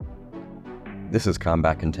This is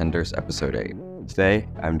Combat Contenders Episode 8. Today,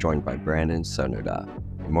 I'm joined by Brandon Sonoda,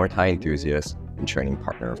 a Muay Thai enthusiast and training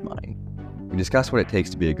partner of mine. We discuss what it takes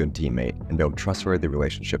to be a good teammate and build trustworthy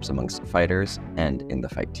relationships amongst fighters and in the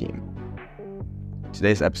fight team.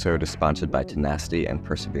 Today's episode is sponsored by Tenacity and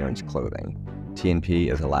Perseverance Clothing. TNP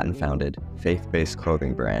is a Latin-founded, faith-based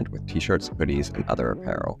clothing brand with t-shirts, hoodies, and other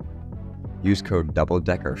apparel. Use code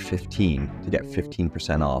DOUBLEDECKER15 to get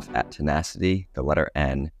 15% off at Tenacity, the letter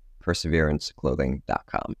N,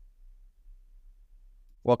 perseveranceclothing.com.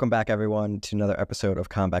 Welcome back, everyone, to another episode of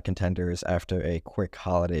Combat Contenders after a quick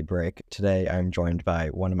holiday break. Today, I'm joined by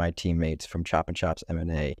one of my teammates from Chop and Chop's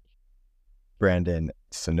M&A, Brandon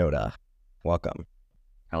Sonoda. Welcome.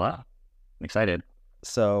 Hello. I'm excited.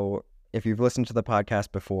 So, if you've listened to the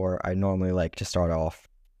podcast before, I normally like to start off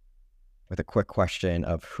with a quick question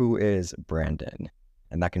of who is Brandon?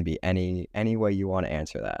 And that can be any way you want to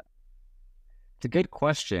answer that. It's a good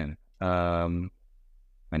question. My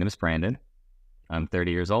name is Brandon. I'm 30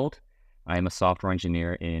 years old. I am a software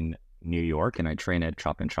engineer in New York, and I train at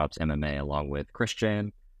Chop and Chop's MMA along with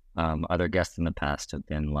Christian. Other guests in the past have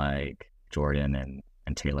been like Jordan and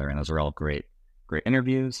Taylor, and those are all great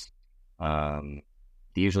interviews. They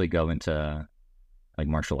usually go into like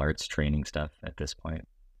martial arts training stuff at this point.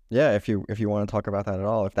 Yeah, if you want to talk about that at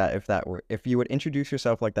all, if you would introduce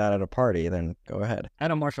yourself like that at a party, then go ahead. At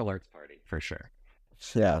a martial arts party, for sure.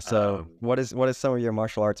 Yeah. So, what is some of your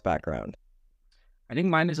martial arts background? I think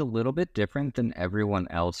mine is a little bit different than everyone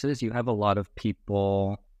else's. You have a lot of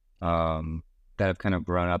people that have kind of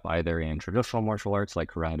grown up either in traditional martial arts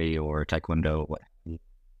like karate or taekwondo.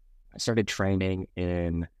 I started training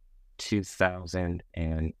in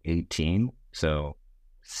 2018, so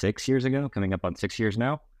 6 years ago, coming up on 6 years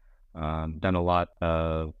now. Done a lot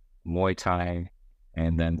of Muay Thai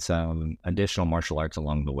and then some additional martial arts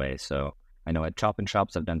along the way. So I know at Chop and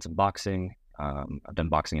Chops, I've done some boxing. I've done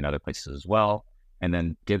boxing in other places as well. And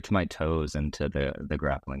then dipped my toes into the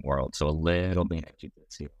grappling world. So a little bit of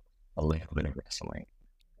jiu-jitsu, a little bit of wrestling.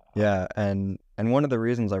 Yeah, and one of the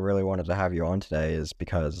reasons I really wanted to have you on today is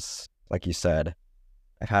because, like you said,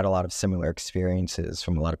 I've had a lot of similar experiences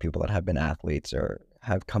from a lot of people that have been athletes or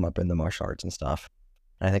have come up in the martial arts and stuff.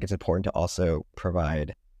 And I think it's important to also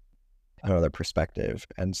provide another perspective.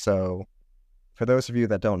 And so for those of you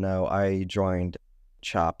that don't know, I joined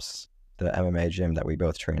Chops, the MMA gym that we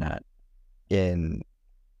both train at, in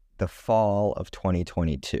the fall of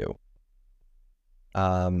 2022.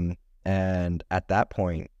 And at that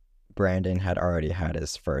point, Brandon had already had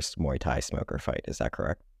his first Muay Thai smoker fight. Is that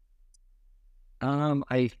correct?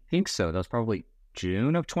 I think so. That was probably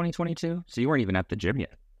June of 2022. So you weren't even at the gym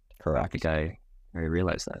yet. Correct. I think I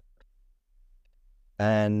realized that.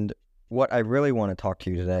 And what I really want to talk to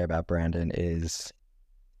you today about, Brandon, is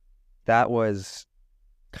that was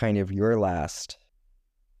kind of your last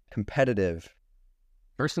competitive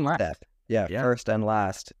first and last step. Yeah, first and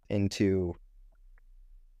last into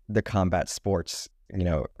the combat sports,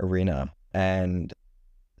 arena. And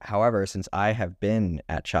however, since I have been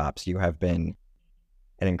at Chops, you have been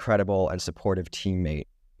an incredible and supportive teammate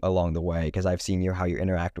along the way, because I've seen how you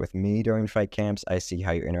interact with me during fight camps. I see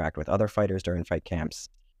how you interact with other fighters during fight camps.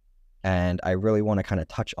 And I really want to kind of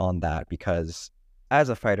touch on that because as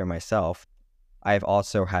a fighter myself, I've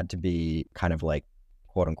also had to be kind of like,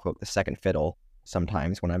 quote unquote, the second fiddle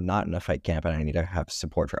sometimes when I'm not in a fight camp and I need to have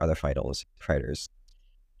support for other fighters.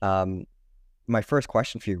 My first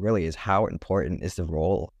question for you really is, how important is the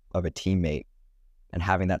role of a teammate and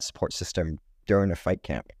having that support system during a fight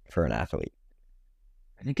camp for an athlete?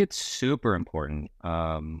 I think it's super important.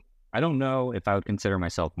 I don't know if I would consider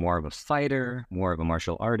myself more of a fighter, more of a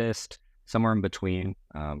martial artist, somewhere in between,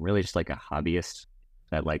 really just like a hobbyist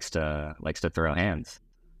that likes to throw hands.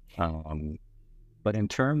 But in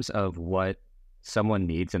terms of what someone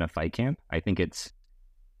needs in a fight camp, I think you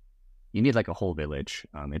need like a whole village.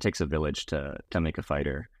 It takes a village to make a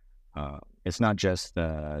fighter. It's not just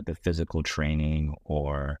the physical training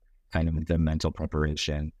or kind of the mental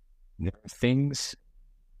preparation. There are things,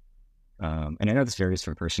 and I know this varies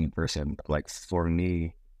from person to person, but like for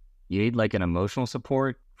me, you need like an emotional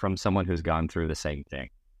support from someone who's gone through the same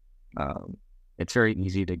thing. It's very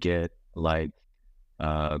easy to get like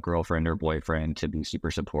a girlfriend or boyfriend to be super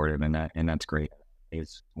supportive, and that's great.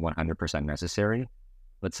 It's 100% necessary.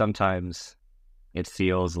 But sometimes it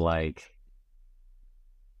feels like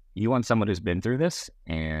you want someone who's been through this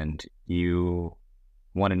and you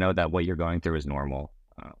want to know that what you're going through is normal.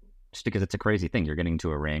 Just because it's a crazy thing. You're getting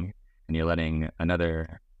to a ring and you're letting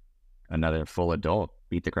another full adult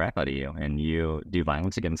beat the crap out of you, and you do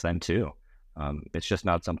violence against them too. It's just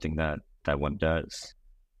not something that one does.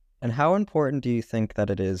 And how important do you think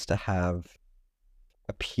that it is to have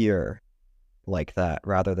a peer like that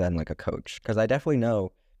rather than like a coach? Because I definitely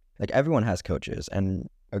know like everyone has coaches, and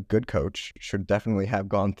a good coach should definitely have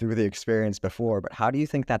gone through the experience before. But how do you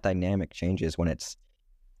think that dynamic changes when it's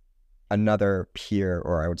another peer,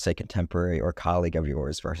 or I would say contemporary or colleague of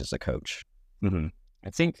yours versus a coach? hmm I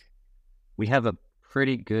think we have a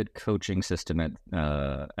pretty good coaching system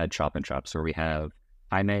at Chop and Chops, where we have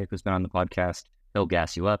Jaime, who's been on the podcast. He'll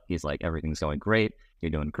gas you up. He's like, everything's going great.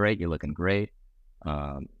 You're doing great. You're looking great.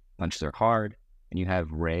 Um, Punches are hard. And you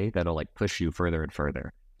have Ray that'll like push you further and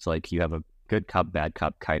further. So like you have a good cup, bad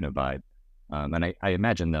cup kind of vibe. And I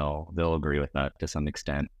imagine they'll agree with that to some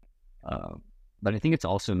extent. Um, but I think it's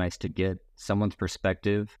also nice to get someone's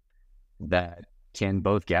perspective that can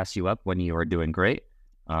both gas you up when you are doing great.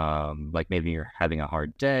 Like maybe you're having a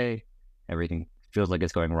hard day, everything feels like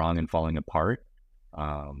it's going wrong and falling apart.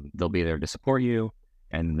 They'll be there to support you,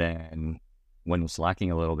 and then when it's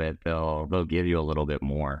lacking a little bit, they'll give you a little bit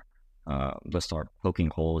more. They'll start poking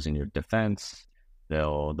holes in your defense.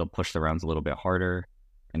 They'll push the rounds a little bit harder.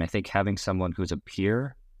 And I think having someone who's a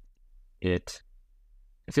peer, it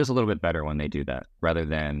feels a little bit better when they do that, rather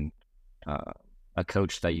than a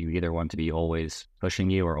coach that you either want to be always pushing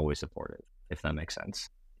you or always supportive, if that makes sense.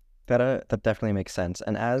 That definitely makes sense.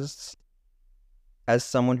 And as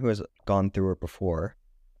someone who has gone through it before,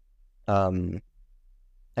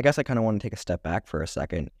 I guess I kind of want to take a step back for a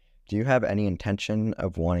second. Do you have any intention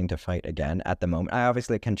of wanting to fight again at the moment? I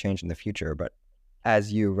obviously it can change in the future, but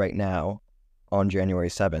as you right now on January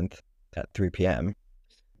 7th at 3 p.m.,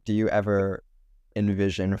 do you ever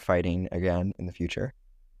envision fighting again in the future?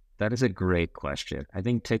 That is a great question. I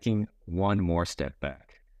think taking one more step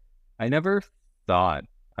back, I never thought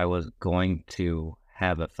I was going to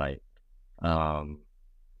have a fight.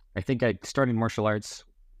 I think I started martial arts.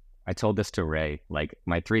 I told this to Ray, like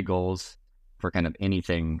my 3 goals for kind of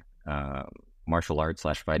anything martial arts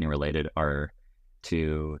 / fighting related are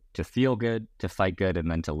to feel good, to fight good, and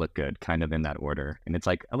then to look good, kind of in that order. And it's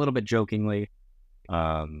like a little bit jokingly.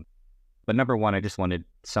 But number one, I just wanted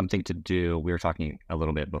something to do. We were talking a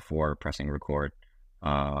little bit before pressing record.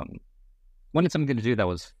 Wanted something to do that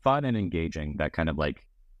was fun and engaging, that kind of like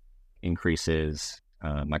increases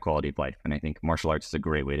my quality of life. And I think martial arts is a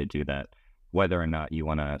great way to do that, whether or not you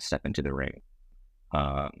want to step into the ring.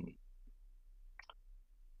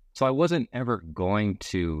 So I wasn't ever going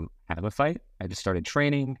to have a fight. I just started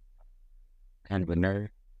training, kind of a nerd.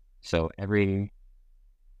 So every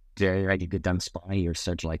day I get done sparring, you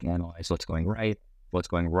start to like analyze what's going right, what's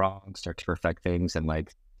going wrong, start to perfect things, and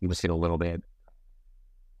like you just get a little bit.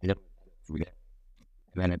 And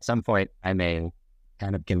then at some point, I may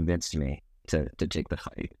kind of convince me to take the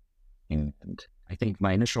fight. And I think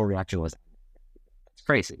my initial reaction was, "It's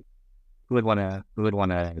crazy. Who would want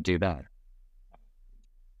to do that?"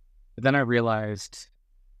 But then I realized,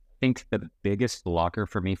 I think the biggest blocker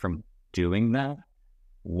for me from doing that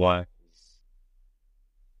was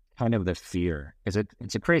kind of the fear, because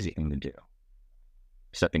it's a crazy thing to do,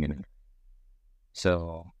 stepping in.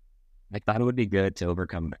 So I thought it would be good to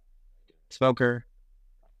overcome smoker.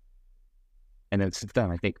 And then since then,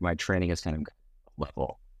 I think my training is kind of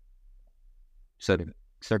level. So to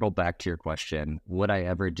circle back to your question, would I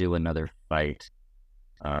ever do another fight?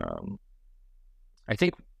 I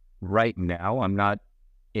think right now I'm not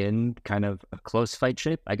in kind of a close fight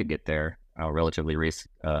shape. I could get there relatively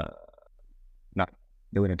not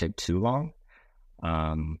it wouldn't take too long.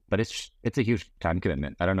 But it's a huge time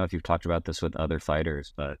commitment. I don't know if you've talked about this with other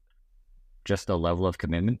fighters, but just the level of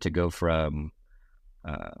commitment to go from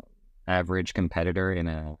average competitor in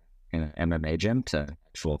an MMA gym to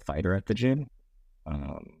actual fighter at the gym,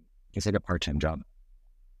 it's like a part-time job.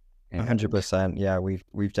 100%. Yeah,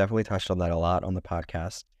 we've definitely touched on that a lot on the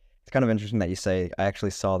podcast. It's kind of interesting that you say, I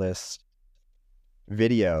actually saw this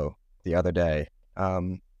video the other day. Have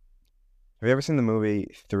you ever seen the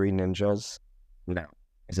movie Three Ninjas? No.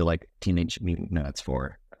 Is it like Teenage Mutant? No, it's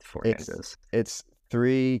four ninjas. It's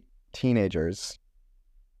 3 teenagers,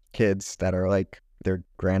 kids that are like, their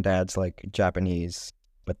granddad's like Japanese,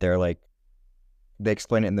 but they're like, they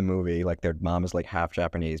explain it in the movie, like their mom is like half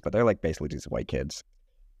Japanese, but they're like basically just white kids.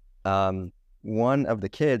 One of the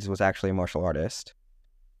kids was actually a martial artist.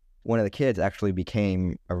 One of the kids actually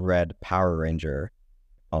became a Red Power Ranger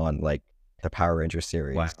on like the Power Ranger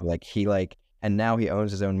series. Wow. Like he like, and now he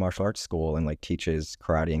owns his own martial arts school and like teaches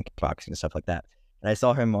karate and kickboxing and stuff like that. And I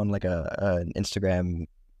saw him on like an Instagram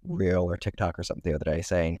reel or TikTok or something the other day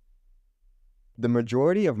saying, the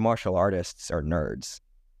majority of martial artists are nerds.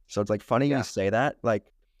 So it's like funny you say that. Like,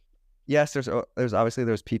 yes, there's obviously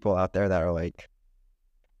there's people out there that are like,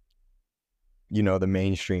 you know, the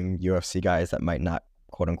mainstream UFC guys that might not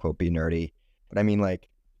quote unquote be nerdy. But I mean, like,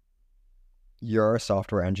 you're a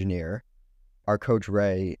software engineer. Our coach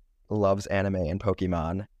Ray loves anime and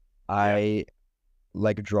Pokemon. Yeah. I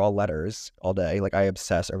like draw letters all day. Like, I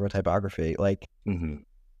obsess over typography. Like, Hmm.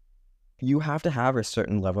 you have to have a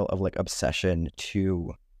certain level of like obsession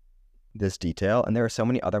to this detail. And there are so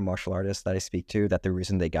many other martial artists that I speak to that the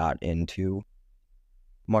reason they got into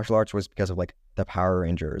martial arts was because of like the Power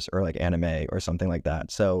Rangers or like anime or something like that.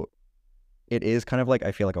 So it is kind of like,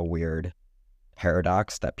 I feel like a weird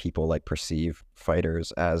paradox that people like perceive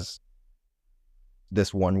fighters as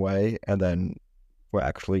this one way, and then we're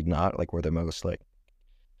actually not. Like, we're the most like,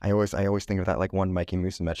 I always think of that like one Mikey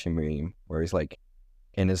Musumeci meme where he's like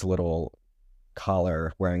in his little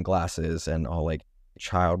collar wearing glasses and all like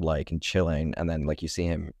childlike and chilling, and then like you see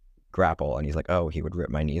him grapple and he's like, oh, he would rip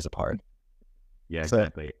my knees apart. Yeah, So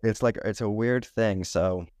exactly. it's like, it's a weird thing.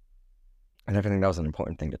 So, and I think that was an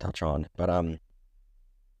important thing to touch on. But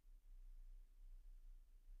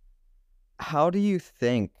how do you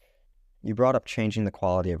think, you brought up changing the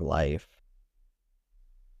quality of life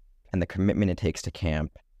and the commitment it takes to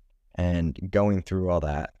camp and going through all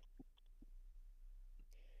that.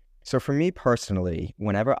 So for me personally,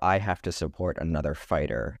 whenever I have to support another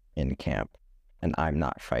fighter in camp and I'm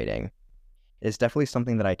not fighting, it's definitely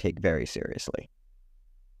something that I take very seriously.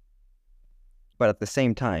 But at the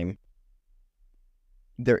same time,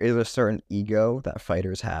 there is a certain ego that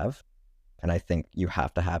fighters have. And I think you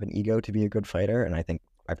have to have an ego to be a good fighter. And I think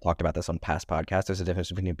I've talked about this on past podcasts. There's a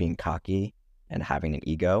difference between being cocky and having an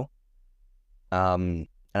ego. And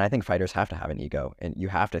I think fighters have to have an ego, and you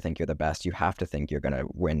have to think you're the best. You have to think you're going to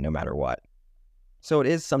win no matter what. So it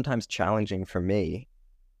is sometimes challenging for me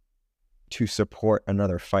to support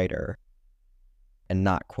another fighter and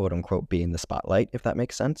not quote unquote be in the spotlight, if that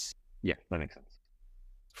makes sense. Yeah, that makes sense.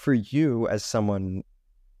 For you, as someone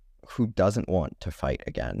who doesn't want to fight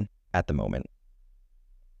again at the moment,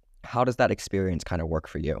 how does that experience kind of work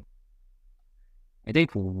for you? I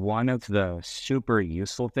think one of the super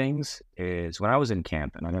useful things is when I was in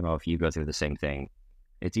camp, and I don't know if you go through the same thing,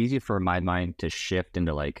 it's easy for my mind to shift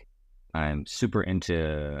into like, I'm super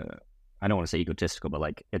into, I don't want to say egotistical, but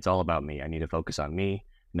like, it's all about me. I need to focus on me.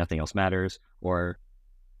 Nothing else matters. Or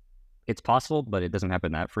it's possible, but it doesn't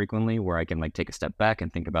happen that frequently, where I can like take a step back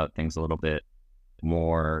and think about things a little bit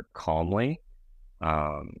more calmly.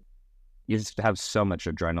 Um, you just have so much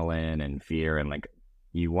adrenaline and fear, and like,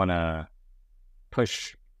 you want to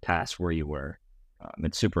push past where you were.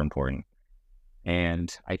 It's super important.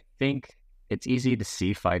 And I think it's easy to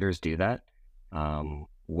see fighters do that,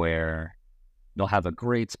 where they'll have a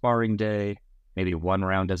great sparring day, maybe one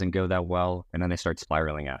round doesn't go that well, and then they start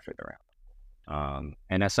spiraling after the round.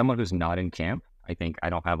 And as someone who's not in camp, I think I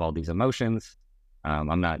don't have all these emotions.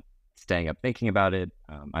 I'm not staying up thinking about it.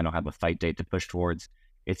 I don't have a fight date to push towards.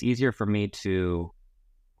 It's easier for me to,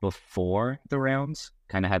 before the rounds,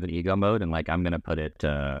 kind of have an ego mode and like, I'm going to put it,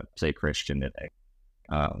 say Christian today.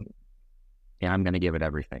 Yeah, I'm going to give it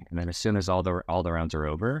everything. And then as soon as all the rounds are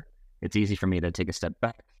over, it's easy for me to take a step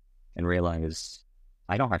back and realize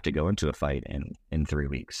I don't have to go into a fight in 3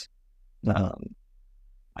 weeks. Uh-huh.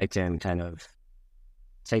 I can kind of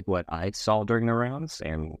take what I saw during the rounds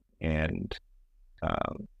and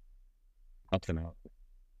help them out.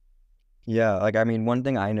 Yeah, like, I mean, one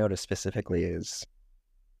thing I noticed specifically is,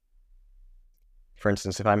 for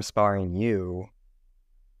instance, if I'm sparring you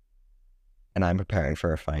and I'm preparing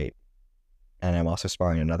for a fight, and I'm also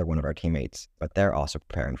sparring another one of our teammates, but they're also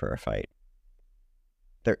preparing for a fight,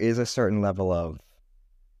 there is a certain level of,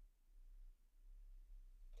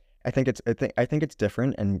 I think it's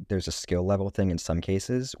different, and there's a skill level thing in some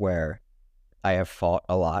cases where I have fought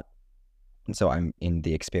a lot, and so I'm in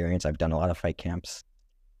the experience. I've done a lot of fight camps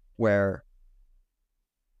where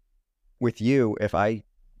with you, if I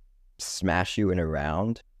smash you in a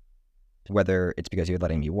round, whether it's because you're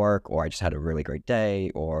letting me work or I just had a really great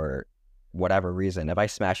day or whatever reason, if I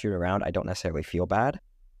smash you around, I don't necessarily feel bad.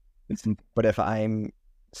 But if I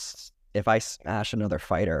smash another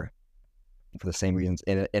fighter for the same reasons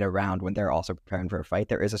in a round when they're also preparing for a fight,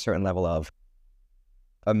 there is a certain level of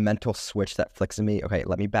a mental switch that flicks in me. Okay,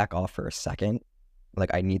 let me back off for a second.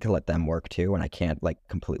 Like, I need to let them work too, and I can't like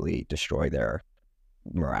completely destroy their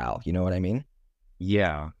morale. You know what I mean?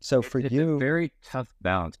 Yeah. So for It's a you, very tough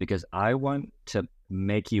balance because I want to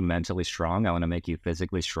make you mentally strong. I want to make you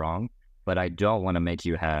physically strong, but I don't want to make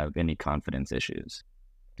you have any confidence issues.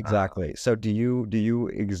 exactly. So do you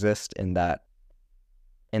exist in that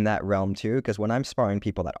realm too? Because when I'm sparring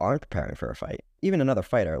people that aren't preparing for a fight, even another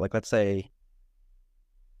fighter, like let's say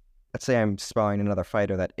I'm sparring another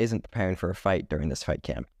fighter that isn't preparing for a fight during this fight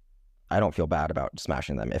camp, I don't feel bad about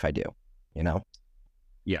smashing them if I do, you know?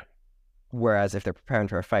 Yeah. Whereas if they're preparing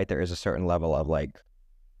for a fight, there is a certain level of like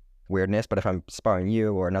weirdness. But if I'm sparring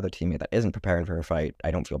you or another teammate that isn't preparing for a fight,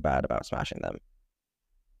 I don't feel bad about smashing them.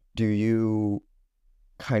 Do you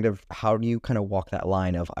how do you kind of walk that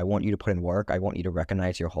line of, I want you to put in work, I want you to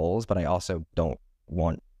recognize your holes, but I also don't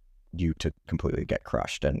want you to completely get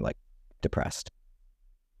crushed and like depressed?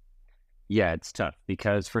 Yeah, it's tough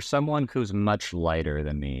because for someone who's much lighter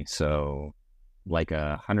than me, so like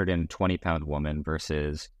a 120-pound woman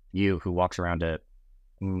versus you who walks around at,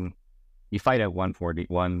 you fight at 140,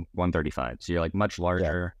 135. So you're like much Yeah.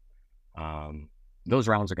 larger. Those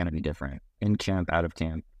rounds are going to be different in camp, out of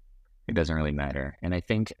camp. It doesn't really matter. And I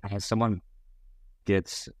think as someone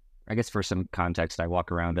gets, I guess for some context, I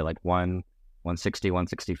walk around at like 160,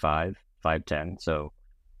 165, 5'10". So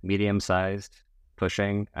medium sized,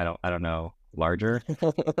 pushing. I don't know, larger.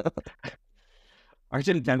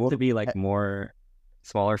 Argent tends Well, to be like more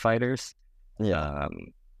smaller fighters. yeah.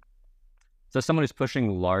 Um, so someone who's pushing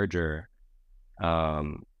larger,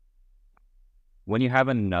 um, when you have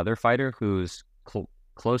another fighter who's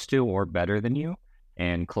close to or better than you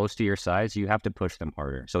and close to your size, you have to push them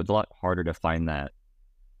harder. So it's a lot harder to find that.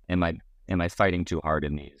 Am I fighting too hard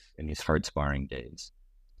in these hard sparring days?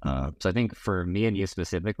 So I think for me and you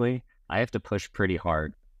specifically, I have to push pretty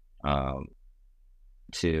hard um,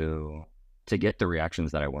 to get the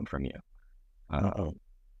reactions that I want from you.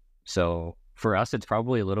 So for us, it's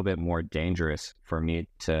probably a little bit more dangerous for me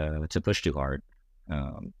to push too hard.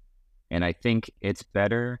 And I think it's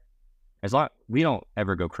better as long we don't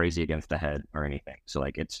ever go crazy against the head or anything. So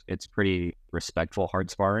like it's pretty respectful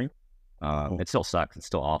hard sparring. It still sucks. It's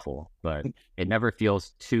still awful, but it never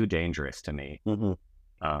feels too dangerous to me.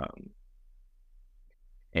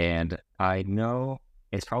 And I know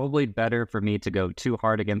it's probably better for me to go too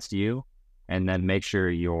hard against you and then make sure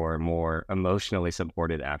you're more emotionally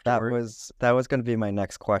supported afterwards. That was going to be my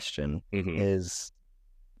next question, is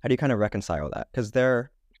how do you kind of reconcile that?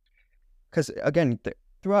 Because again,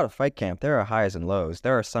 throughout a fight camp, there are highs and lows.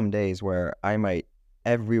 There are some days where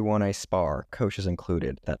everyone I spar, coaches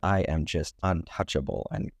included, that I am just untouchable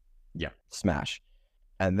and smash.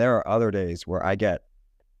 And there are other days where I get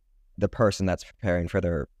the person that's preparing for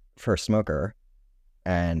their first smoker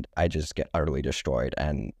and I just get utterly destroyed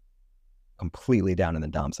and completely down in the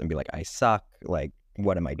dumps and be like, I suck. Like,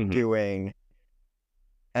 what am I doing?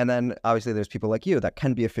 And then obviously there's people like you that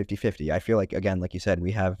can be a 50-50. I feel like, again, like you said,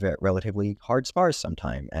 we have relatively hard spars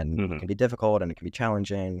sometime and it can be difficult and it can be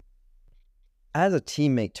challenging. As a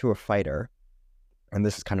teammate to a fighter, and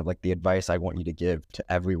this is kind of like the advice I want you to give to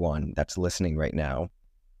everyone that's listening right now,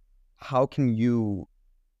 how can you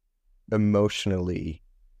emotionally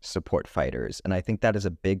support fighters? And I think that is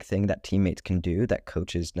a big thing that teammates can do that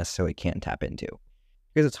coaches necessarily can't tap into.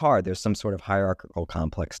 Because it's hard. There's some sort of hierarchical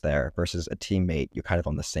complex there versus a teammate. You're kind of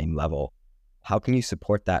on the same level. How can you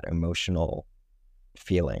support that emotional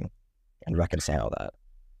feeling and reconcile that?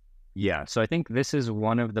 Yeah. So I think this is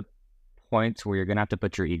one of the points where you're going to have to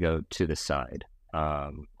put your ego to the side.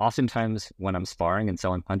 Oftentimes when I'm sparring and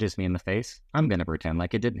someone punches me in the face, I'm going to pretend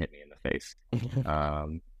like it didn't hit me in the face.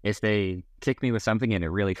 If they kick me with something and it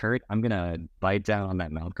really hurt, I'm going to bite down on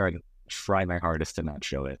that mouth guard and try my hardest to not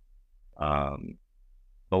show it.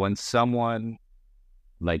 But when someone,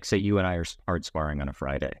 like say you and I are hard sparring on a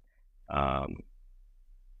Friday,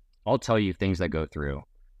 I'll tell you things that go through.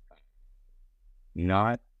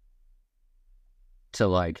 Not to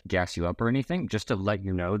like gas you up or anything, just to let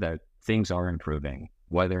you know that things are improving,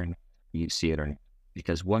 whether you see it or not.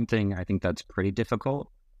 Because one thing I think that's pretty difficult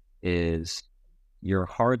is you're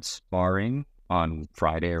hard sparring on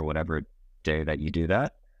Friday or whatever day that you do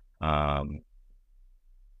that.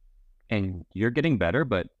 And you're getting better,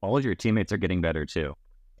 but all of your teammates are getting better too.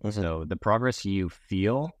 So the progress you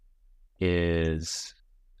feel is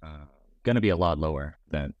going to be a lot lower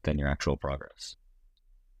than your actual progress.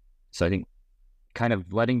 So I think kind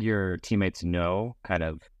of letting your teammates know kind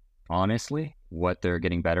of honestly what they're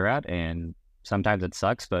getting better at, and sometimes it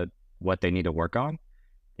sucks, but what they need to work on,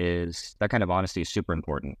 is that kind of honesty is super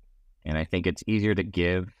important. And I think it's easier to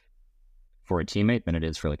give for a teammate than it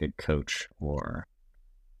is for like a coach or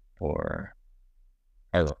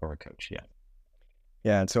a coach. Yeah.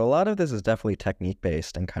 Yeah. And so a lot of this is definitely technique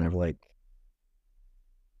based and kind of like,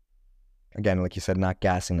 again, like you said, not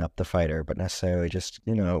gassing up the fighter, but necessarily just,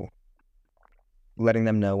 letting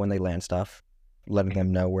them know when they land stuff, letting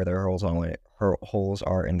them know where their holes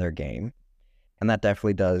are in their game. And that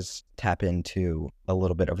definitely does tap into a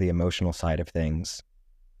little bit of the emotional side of things.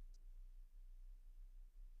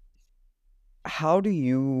 How do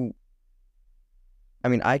you, I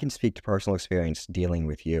mean, I can speak to personal experience dealing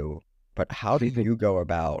with you, but how do you go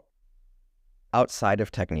about, outside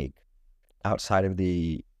of technique, outside of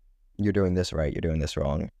the you're doing this right, you're doing this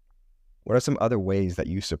wrong, what are some other ways that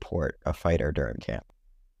you support a fighter during camp?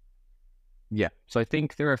 Yeah. So I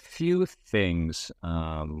think there are a few things.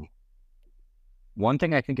 One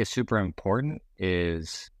thing I think is super important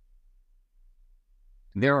is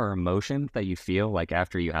there are emotions that you feel like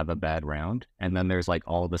after you have a bad round, and then there's like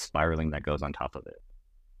all the spiraling that goes on top of it.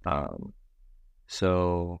 Um,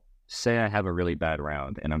 so say I have a really bad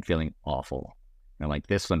round and I'm feeling awful. And like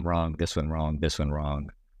this went wrong, this went wrong, this went wrong.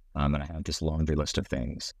 And I have this laundry list of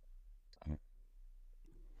things.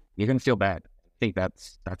 You're gonna feel bad. I think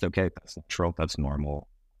that's okay. That's natural. That's normal.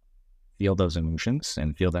 Feel those emotions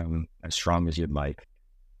and feel them as strong as you'd like.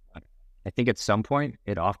 I think at some point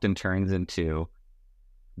it often turns into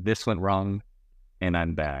this went wrong and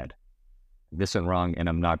I'm bad. This went wrong and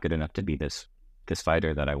I'm not good enough to be this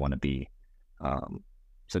fighter that I want to be.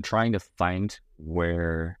 So trying to find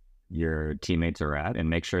where your teammates are at and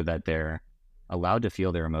make sure that they're allowed to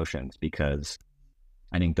feel their emotions, because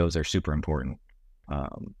I think those are super important.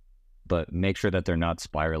 But make sure that they're not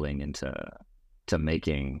spiraling into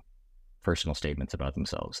making personal statements about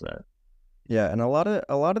themselves. That Yeah, and a lot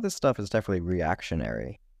of this stuff is definitely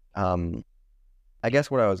reactionary. I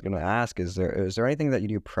guess what I was going to ask is there anything that you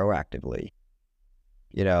do proactively?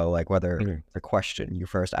 Like whether the question you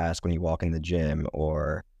first ask when you walk in the gym,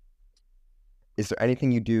 or is there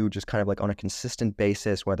anything you do just kind of like on a consistent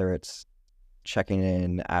basis, whether it's checking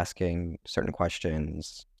in, asking certain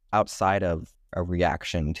questions outside of a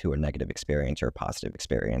reaction to a negative experience or a positive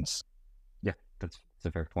experience? Yeah, that's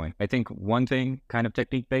a fair point. I think one thing, kind of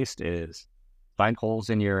technique based, is find holes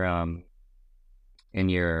in your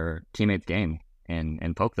teammate's game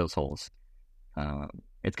and poke those holes.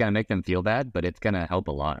 It's gonna make them feel bad, but it's gonna help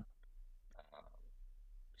a lot.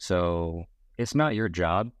 So it's not your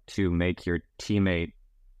job to make your teammate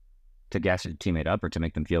to gas your teammate up or to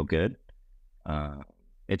make them feel good.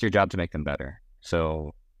 It's your job to make them better.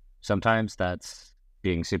 So sometimes that's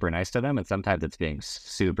being super nice to them, and sometimes it's being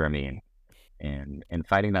super mean. And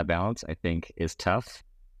fighting that balance, I think, is tough.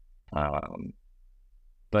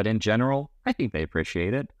 But in general, I think they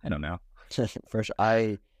appreciate it. I don't know. For sure,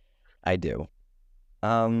 I do.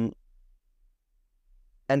 Um,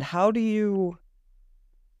 and how do you?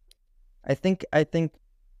 I think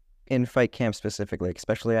in fight camp specifically,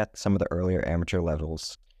 especially at some of the earlier amateur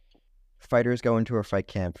levels, fighters go into a fight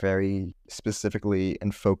camp very specifically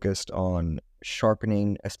and focused on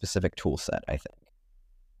sharpening a specific tool set. I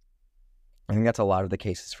think that's a lot of the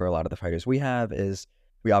cases for a lot of the fighters we have is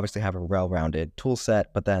we obviously have a well-rounded tool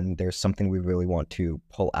set, but then there's something we really want to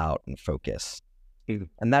pull out and focus.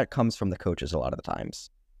 And that comes from the coaches a lot of the times.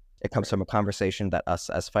 It comes from a conversation that us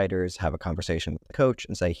as fighters have a conversation with the coach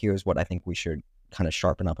and say, here's what I think we should kind of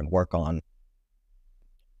sharpen up and work on.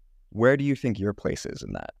 Where do you think your place is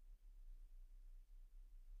in that?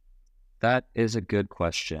 That is a good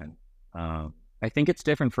question. I think it's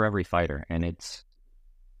different for every fighter, and it's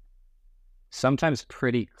sometimes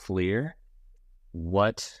pretty clear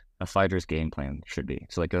what a fighter's game plan should be.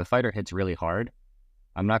 So like if a fighter hits really hard,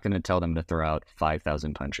 I'm not going to tell them to throw out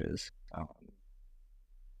 5,000 punches.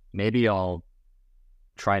 Maybe I'll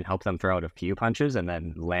try and help them throw out a few punches and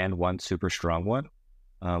then land one super strong one,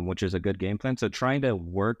 which is a good game plan. So trying to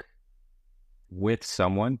work with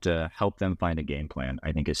someone to help them find a game plan,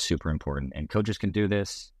 I think, is super important. And coaches can do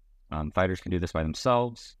this. Fighters can do this by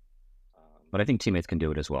themselves. But I think teammates can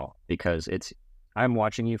do it as well, because I'm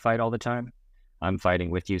watching you fight all the time. I'm fighting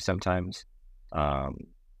with you sometimes.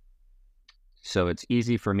 So it's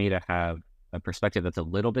easy for me to have a perspective that's a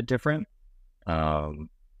little bit different.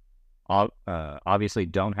 Obviously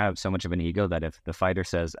don't have so much of an ego that if the fighter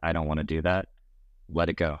says, I don't want to do that, let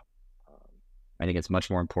it go. I think it's much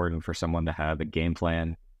more important for someone to have a game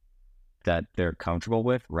plan that they're comfortable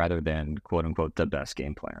with rather than quote unquote the best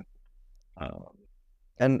game plan.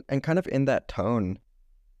 And kind of in that tone,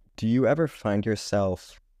 do you ever find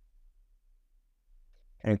yourself,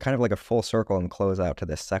 and kind of like a full circle and close out to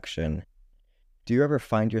this section, do you ever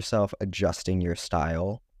find yourself adjusting your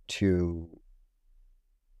style to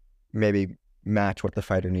maybe match what the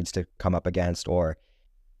fighter needs to come up against, or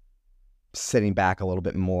sitting back a little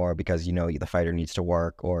bit more because the fighter needs to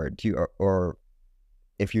work, or or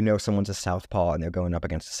if someone's a southpaw and they're going up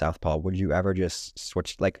against a southpaw, would you ever just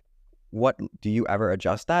switch? Like, what do you ever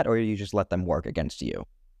adjust that, or do you just let them work against you?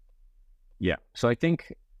 Yeah. So I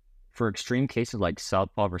think for extreme cases like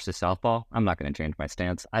southpaw versus southpaw, I'm not going to change my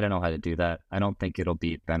stance. I don't know how to do that. I don't think it'll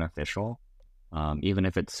be beneficial, even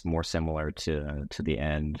if it's more similar to the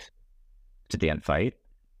end fight.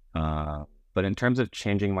 But in terms of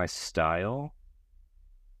changing my style,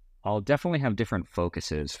 I'll definitely have different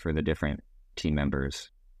focuses for the different team members.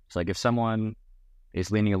 So like if someone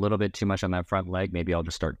is leaning a little bit too much on that front leg, maybe I'll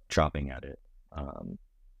just start chopping at it.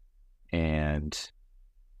 And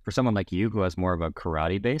for someone like you who has more of a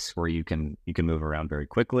karate base where you can move around very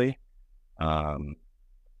quickly, um,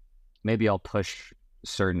 maybe I'll push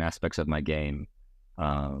certain aspects of my game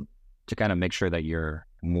to kind of make sure that you're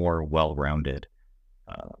more well-rounded.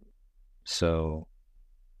 Uh, so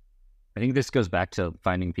I think this goes back to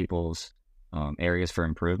finding people's areas for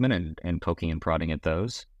improvement and poking and prodding at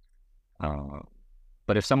those. Uh,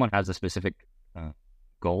 but if someone has a specific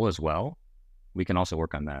goal as well, we can also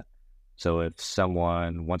work on that. So if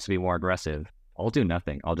someone wants to be more aggressive, I'll do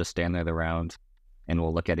nothing. I'll just stand there the round and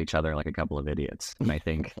we'll look at each other like a couple of idiots. And I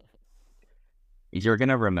think you're going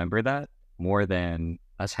to remember that more than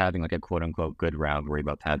us having like a quote unquote good round where we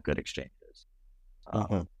both have good exchanges.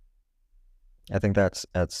 Mhm. I think that's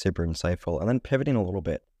super insightful. And then pivoting a little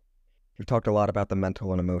bit, we've talked a lot about the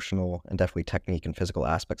mental and emotional and definitely technique and physical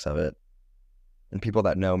aspects of it. And people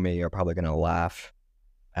that know me are probably going to laugh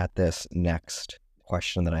at this next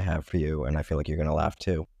question that I have for you, and I feel like you're going to laugh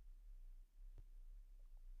too.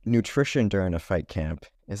 Nutrition during a fight camp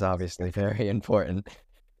is obviously very important.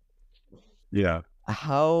 Yeah.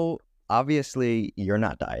 How, obviously, you're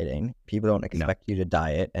not dieting. People don't No. expect you to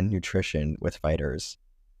diet and nutrition with fighters.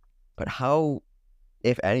 But how,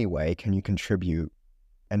 if any way, can you contribute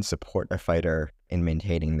and support a fighter in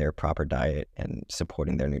maintaining their proper diet and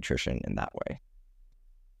supporting their nutrition in that way?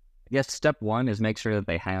 Yes, step one is make sure that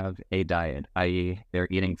they have a diet, i.e., they're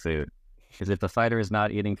eating food. Because if the fighter is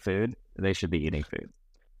not eating food, they should be eating food.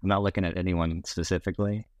 I'm not looking at anyone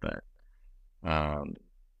specifically, but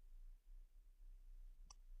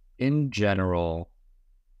in general,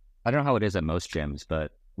 I don't know how it is at most gyms,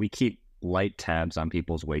 but we keep light tabs on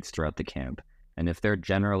people's weights throughout the camp. And if they're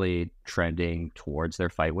generally trending towards their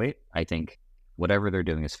fight weight, I think whatever they're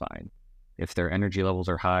doing is fine. If their energy levels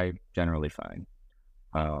are high, generally fine.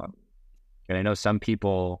 And I know some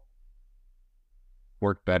people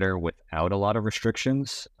work better without a lot of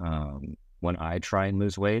restrictions. When I try and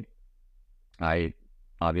lose weight, I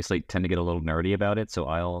obviously tend to get a little nerdy about it. So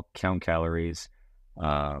I'll count calories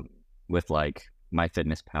with like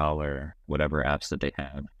MyFitnessPal or whatever apps that they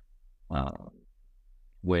have,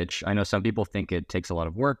 which I know some people think it takes a lot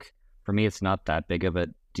of work. For me, it's not that big of a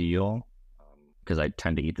deal because I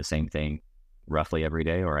tend to eat the same thing roughly every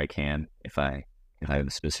day, or I can if I have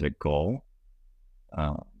a specific goal.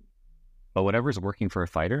 But whatever's working for a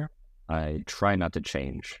fighter, I try not to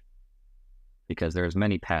change because there's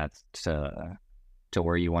many paths to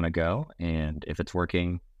where you want to go. And if it's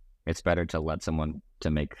working, it's better to let someone to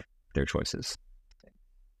make their choices.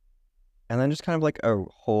 And then just kind of like a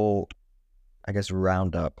whole, I guess,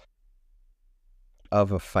 roundup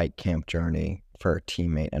of a fight camp journey for a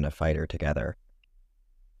teammate and a fighter together.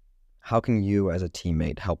 How can you as a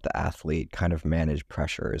teammate help the athlete kind of manage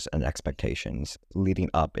pressures and expectations leading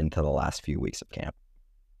up into the last few weeks of camp?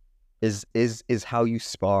 Is how you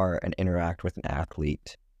spar and interact with an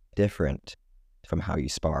athlete different from how you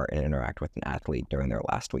spar and interact with an athlete during their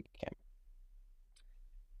last week of camp?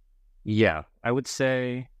 Yeah, I would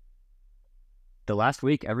say the last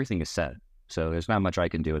week, everything is set. So there's not much I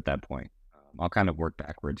can do at that point. I'll kind of work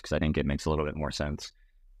backwards because I think it makes a little bit more sense.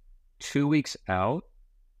 2 weeks out,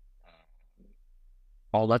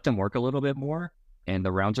 I'll let them work a little bit more, and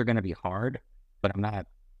the rounds are going to be hard, but I'm not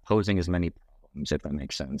posing as many problems, if that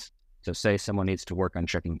makes sense. So say someone needs to work on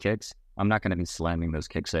checking kicks, I'm not going to be slamming those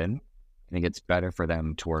kicks in. I think it's better for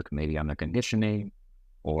them to work maybe on their conditioning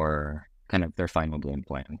or kind of their final game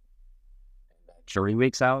plan. 3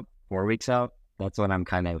 weeks out, 4 weeks out, that's when I'm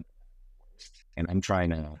kind of, and I'm trying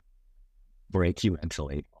to break you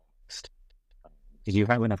mentally. Because you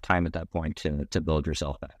have enough time at that point to build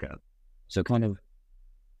yourself back up. So kind of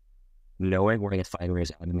knowing where the fighter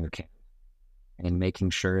is out in your camp and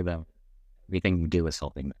making sure that everything you do is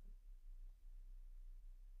helping them.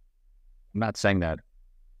 I'm not saying that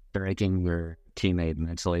breaking your teammate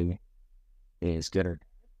mentally is good, or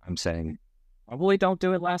I'm saying probably don't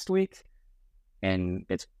do it last week, and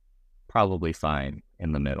it's probably fine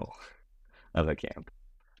in the middle of a camp.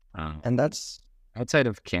 And that's outside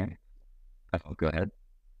of camp. Oh, go ahead.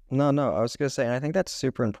 No, I was going to say, and I think that's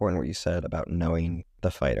super important what you said about knowing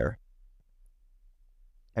the fighter.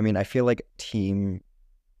 I mean, I feel like team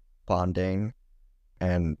bonding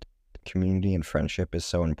and community and friendship is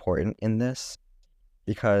so important in this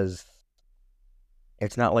because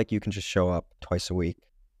it's not like you can just show up twice a week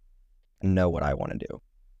and know what I want to do.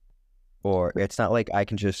 Or it's not like I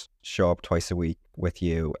can just show up twice a week with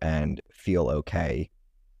you and feel okay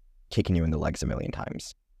kicking you in the legs a million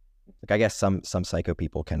times. Like, I guess some psycho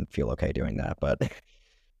people can feel okay doing that, but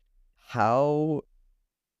how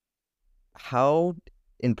how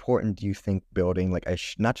important do you think building like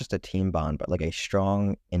not just a team bond, but like a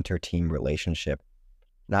strong inter-team relationship,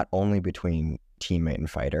 not only between teammate and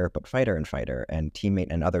fighter, but fighter and teammate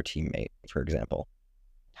and other teammate, for example?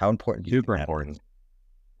 How important do you think Super that is? important.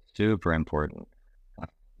 Super important. Uh,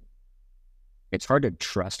 It's hard to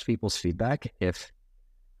trust people's feedback. If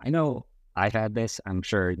I know I've had this, I'm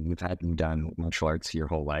sure you've done martial arts your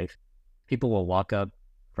whole life. People will walk up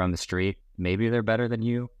from the street. Maybe they're better than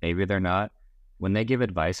you. Maybe they're not. When they give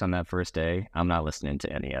advice on that first day, I'm not listening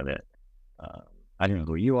to any of it. Um, I don't know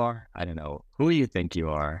who you are. I don't know who you think you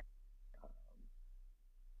are.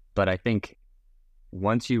 But I think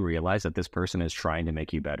once you realize that this person is trying to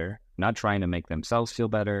make you better, not trying to make themselves feel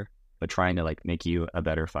better, but trying to like make you a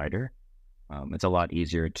better fighter, it's a lot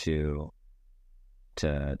easier to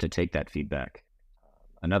take that feedback.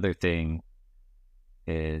 Another thing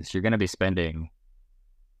is you're going to be spending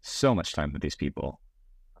so much time with these people.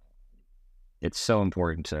 It's so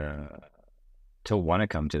important to want to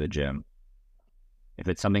come to the gym. If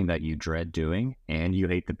it's something that you dread doing and you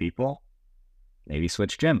hate the people, maybe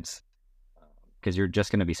switch gyms because you're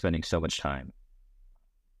just going to be spending so much time.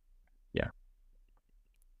 Yeah.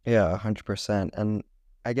 Yeah, 100%. And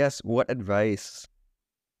I guess what advice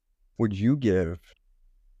would you give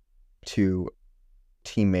to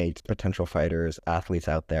teammates, potential fighters, athletes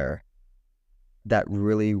out there that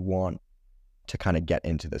really want to kind of get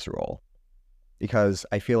into this role? Because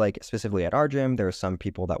I feel like specifically at our gym, there are some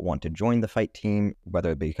people that want to join the fight team, whether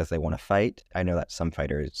it be because they want to fight. I know that some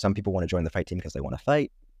people want to join the fight team because they want to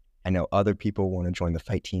fight. I know other people want to join the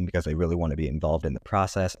fight team because they really want to be involved in the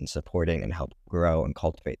process and supporting and help grow and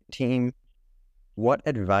cultivate the team. What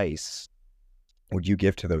advice would you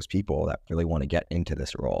give to those people that really want to get into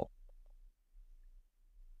this role?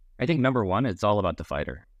 I think number one, it's all about the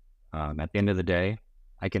fighter. At the end of the day,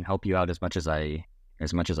 I can help you out as much as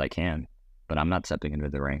I can, but I'm not stepping into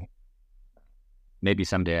the ring. Maybe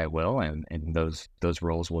someday I will, and those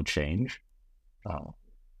roles will change. Uh,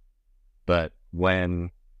 but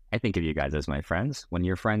when I think of you guys as my friends, when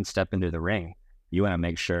your friends step into the ring, you want to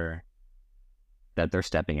make sure that they're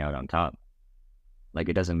stepping out on top. Like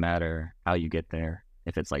it doesn't matter how you get there,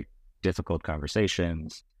 if it's like difficult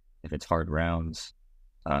conversations, if it's hard rounds.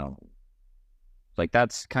 Um, like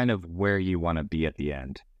that's kind of where you want to be at the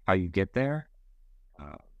end. How you get there,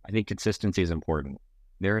 I think consistency is important.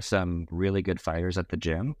 There are some really good fighters at the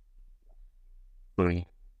gym, who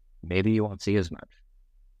maybe you won't see as much.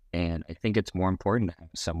 And I think it's more important to have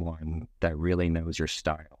someone that really knows your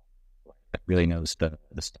style, that really knows the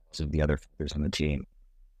styles of the other fighters on the team,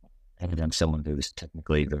 and then someone who's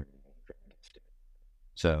technically the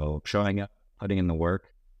so showing up, putting in the work,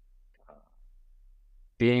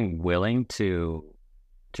 being willing to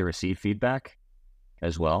receive feedback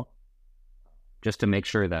as well, just to make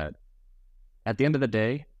sure that at the end of the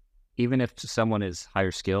day, even if someone is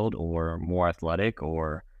higher skilled or more athletic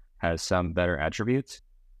or has some better attributes,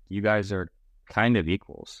 you guys are kind of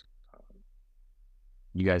equals.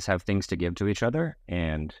 You guys have things to give to each other,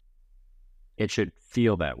 and it should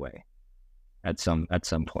feel that way at some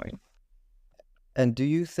point. And do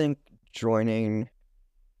you think joining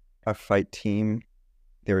a fight team,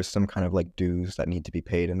 there is some kind of like dues that need to be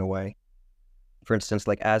paid in a way? For instance,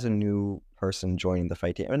 like as a new person joining the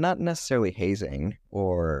fight team, and not necessarily hazing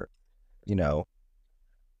or, you know,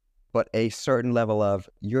 but a certain level of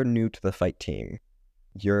you're new to the fight team,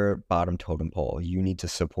 you're bottom totem pole, you need to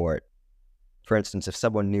support. For instance, if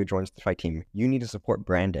someone new joins the fight team, you need to support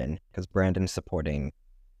Brandon because Brandon's supporting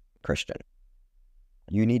Christian.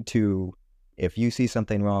 You need to, if you see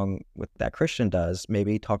something wrong with that Christian does,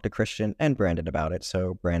 maybe talk to Christian and Brandon about it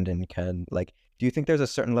so Brandon can, like, do you think there's a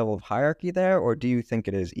certain level of hierarchy there, or do you think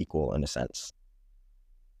it is equal in a sense?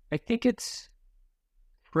 I think it's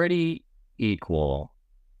pretty equal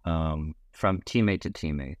from teammate to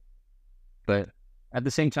teammate. But at the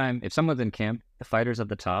same time, if someone's in camp, the fighter's at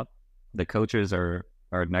the top, the coaches are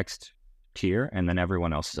next tier, and then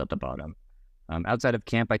everyone else is at the bottom. Outside of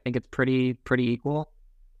camp, I think it's pretty equal.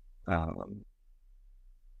 Um,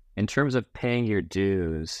 in terms of paying your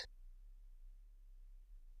dues,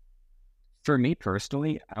 for me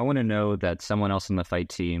personally, I want to know that someone else in the fight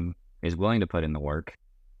team is willing to put in the work,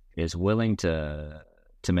 is willing to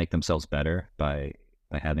make themselves better by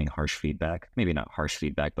having harsh feedback. Maybe not harsh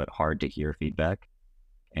feedback, but hard to hear feedback,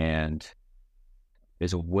 and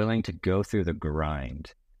is willing to go through the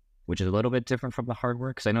grind, which is a little bit different from the hard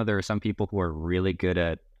work. Because I know there are some people who are really good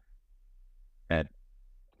at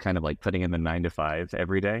kind of like putting in the 9 to 5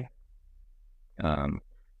 every day.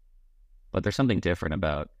 But there's something different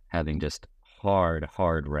about having just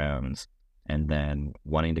hard rounds and then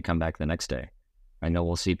wanting to come back the next day. I know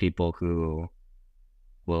we'll see people who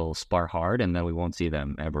will spar hard and then we won't see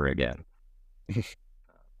them ever again.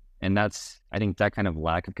 And I think that kind of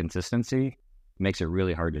lack of consistency makes it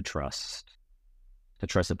really hard to trust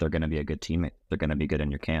that they're going to be a good teammate. They're going to be good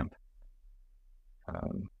in your camp.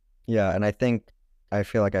 Yeah, and I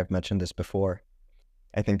feel like I've mentioned this before.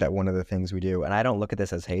 I think that one of the things we do, and I don't look at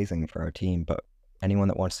this as hazing for our team, but anyone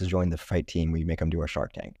that wants to join the fight team, we make them do our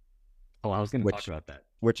Shark Tank. Oh, I was going to talk about that.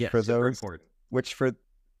 Which Yeah, for super those, important. which for,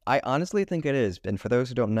 I honestly think it is. And for those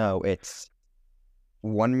who don't know, it's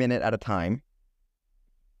 1 minute at a time.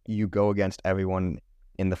 You go against everyone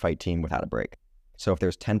in the fight team without a break. So if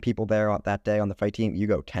there's 10 people there that day on the fight team, you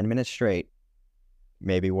go 10 minutes straight.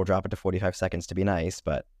 Maybe we'll drop it to 45 seconds to be nice,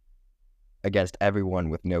 but against everyone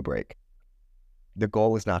with no break. The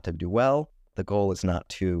goal is not to do well. The goal is not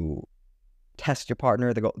to test your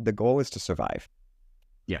partner. The goal is to survive.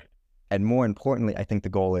 Yeah. And more importantly, I think the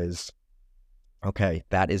goal is, okay,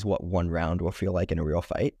 that is what one round will feel like in a real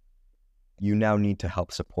fight. You now need to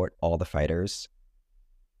help support all the fighters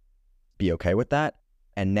be okay with that.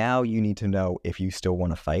 And now you need to know if you still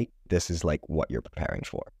want to fight, this is like what you're preparing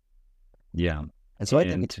for. Yeah. And so I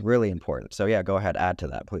think it's really important. So yeah, go ahead, add to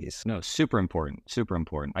that, please. No, super important. Super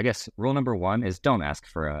important. I guess rule number 1 is don't ask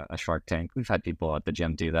for a Shark Tank. We've had people at the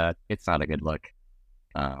gym do that. It's not a good look.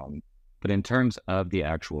 But in terms of the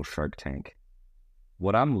actual Shark Tank,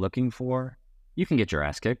 what I'm looking for, you can get your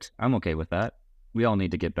ass kicked. I'm okay with that. We all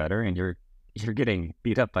need to get better, and you're getting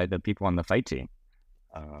beat up by the people on the fight team.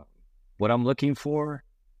 What I'm looking for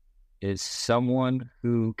is someone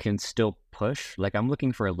who can still push. Like, I'm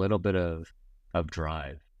looking for a little bit of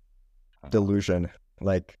drive. Delusion,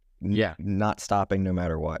 like not stopping no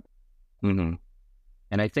matter what. Mm-hmm.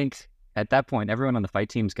 And I think at that point, everyone on the fight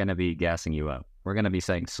team is going to be gassing you up. We're going to be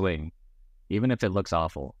saying swing, even if it looks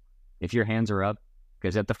awful. If your hands are up,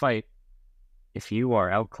 because at the fight, if you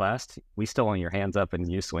are outclassed, we still want your hands up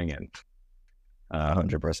and you swinging.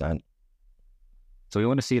 100%. So we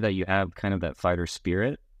want to see that you have kind of that fighter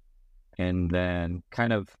spirit, and then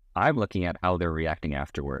kind of I'm looking at how they're reacting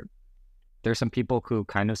afterward. There's some people who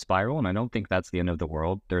kind of spiral, and I don't think that's the end of the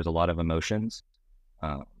world. There's a lot of emotions.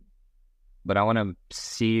 But I want to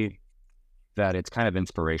see that it's kind of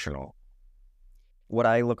inspirational. What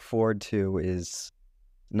I look forward to is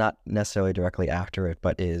not necessarily directly after it,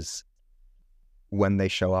 but is when they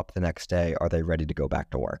show up the next day, are they ready to go back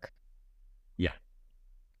to work? Yeah.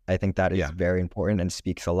 I think that is very important and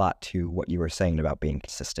speaks a lot to what you were saying about being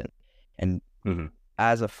consistent. And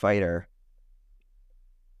as a fighter,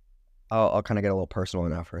 I'll kind of get a little personal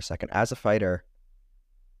now for a second. As a fighter,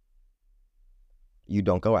 you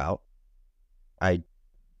don't go out.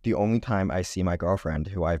 The only time I see my girlfriend,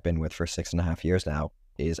 who I've been with for 6.5 years now,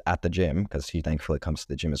 is at the gym, because she thankfully comes to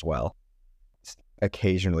the gym as well. It's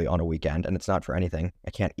occasionally on a weekend, and it's not for anything.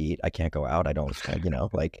 I can't eat. I can't go out. I don't,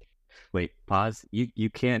 like... Wait, pause. You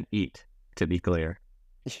can't eat, to be clear.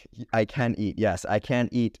 I can eat, yes. I can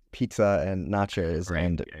eat pizza and nachos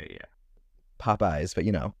and Popeyes, but,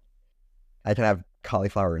 I can have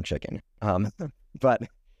cauliflower and chicken. But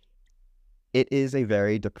it is a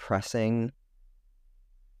very depressing,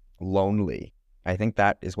 lonely, I think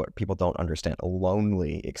that is what people don't understand, a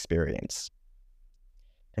lonely experience.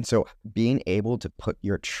 And so being able to put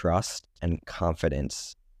your trust and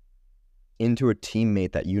confidence into a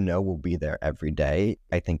teammate that will be there every day,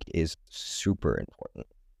 I think is super important.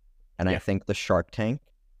 And I think the Shark Tank,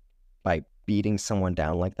 by beating someone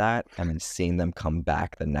down like that and then seeing them come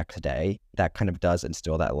back the next day, that kind of does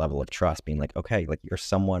instill that level of trust, being like, okay, like you're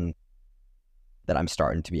someone that I'm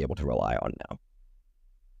starting to be able to rely on now.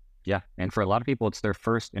 Yeah, and for a lot of people, it's their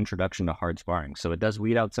first introduction to hard sparring. So it does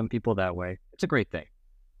weed out some people that way. It's a great thing.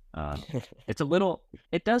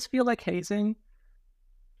 It does feel like hazing.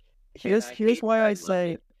 Here's why I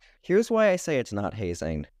say it's not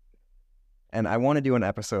hazing. And I want to do an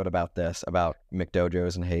episode about this, about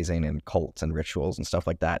McDojos and hazing and cults and rituals and stuff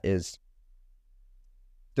like that.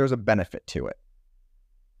 There's a benefit to it.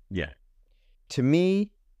 Yeah. To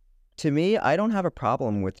me, I don't have a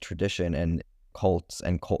problem with tradition and cults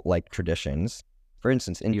and cult-like traditions. For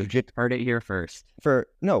instance, in jiu-jitsu, heard it here first. For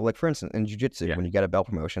instance, in jiu-jitsu, when you get a belt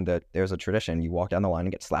promotion, there's a tradition. You walk down the line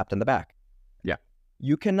and get slapped in the back. Yeah.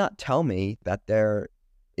 You cannot tell me that there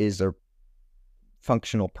is a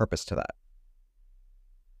functional purpose to that.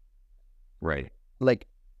 Right. Like,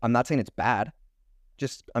 I'm not saying it's bad.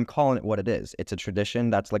 Just, I'm calling it what it is. It's a tradition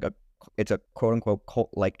that's it's a quote-unquote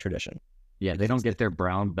cult-like tradition. Yeah, they don't get their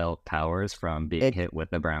brown belt powers from being hit with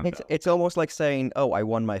the brown belt. It's almost like saying, oh, I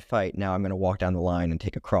won my fight. Now I'm going to walk down the line and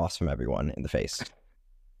take a cross from everyone in the face.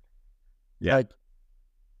 Yeah.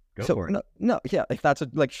 Go So for it. no, no, yeah, if that's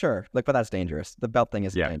like sure, like, but that's dangerous. The belt thing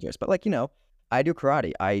is Yeah. dangerous. But like, I do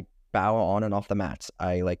karate. I bow on and off the mats.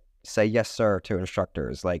 I like say yes sir to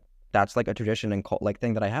instructors. Like that's like a tradition and cult like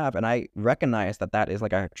thing that I have, and I recognize that that is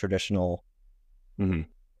like a traditional Hmm.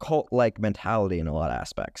 cult like mentality in a lot of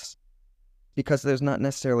aspects because there's not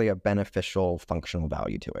necessarily a beneficial functional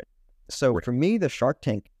value to it. So Right. for me, the Shark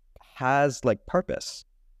Tank has like purpose,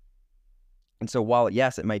 and so while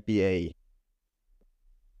yes, it might be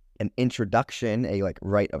an introduction, a like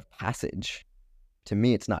rite of passage. To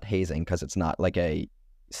me, it's not hazing because it's not like a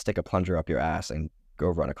stick a plunger up your ass and go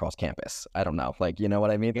run across campus. I don't know. Like, you know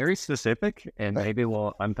what I mean? Very specific, and maybe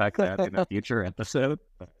we'll unpack that in a future episode.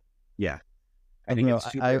 But yeah, I think No,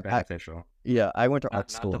 it's super beneficial. yeah, I went to art Not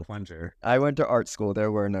the school. plunger. I went to art school.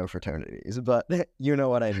 There were no fraternities, but you know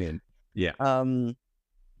what I mean. Yeah. Um,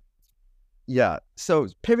 yeah. So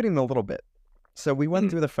pivoting a little bit. So we went Mhm.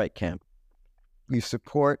 through the fight camp. You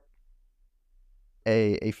support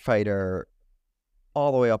a fighter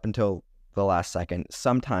all the way up until the last second.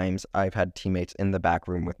 Sometimes I've had teammates in the back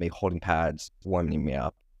room with me holding pads, warming me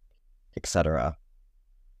up, etc.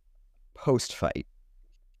 Post fight,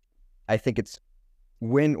 I think it's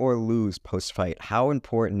win or lose post fight. How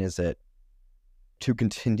important is it to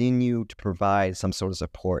continue to provide some sort of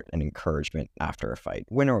support and encouragement after a fight,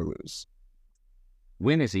 win or lose?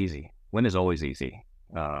 Win is easy. Win is always easy.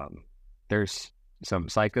 There's some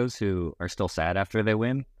psychos who are still sad after they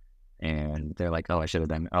win, and they're like, "Oh, I should have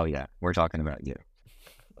done." Oh yeah, we're talking about you.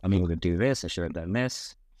 I'm able to do this. I should have done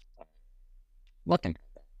this. Looking,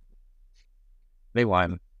 they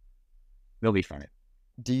won. They'll be fine.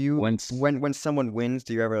 Do you Once, when someone wins,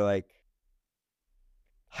 do you ever like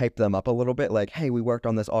hype them up a little bit? Like, hey, we worked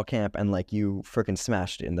on this all camp and like you freaking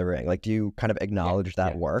smashed it in the ring. Like, do you kind of yeah, acknowledge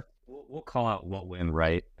that yeah, work? we'll call out what went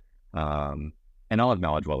right, and I'll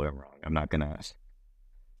acknowledge what went wrong. I'm not gonna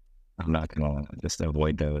just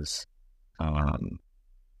avoid those. I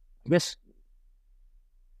guess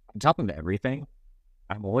on top of everything,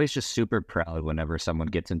 I'm always just super proud whenever someone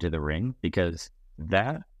gets into the ring because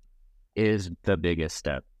that is the biggest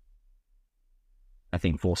step. I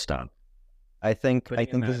think full stop. I think I Putting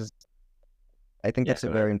in think this that, is I think yeah, that's a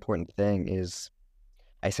go ahead. very important thing is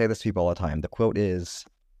I say this to people all the time. The quote is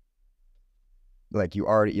like you're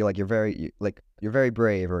very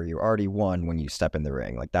brave or you already won when you step in the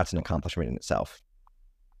ring. Like that's an accomplishment in itself.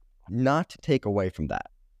 Not to take away from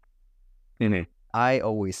that. Mhm. I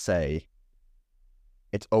always say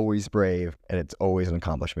it's always brave and it's always an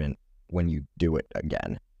accomplishment when you do it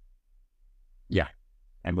again. Yeah,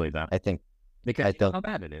 I believe that I think I because you know don't how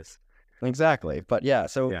bad it is. exactly. But yeah,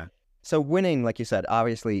 Yeah, so winning, like you said,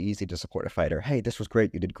 obviously easy to support a fighter. Hey, this was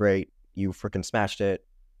great. You did great. You freaking smashed it.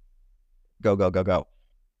 Go, go, go, go.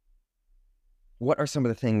 What are some of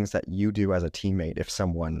the things that you do as a teammate if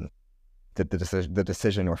someone the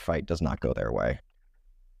decision or fight does not go their way?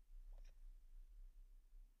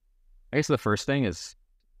 I guess the first thing is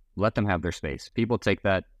let them have their space. People take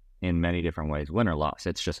that in many different ways, win or loss.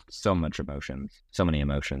 It's just so much emotions, so many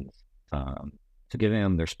emotions. Um, so giving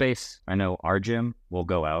them their space. I know our gym will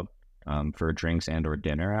go out for drinks and or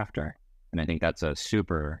dinner after, and I think that's a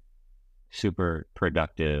super, super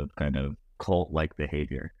productive kind of cult-like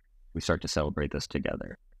behavior. We start to celebrate this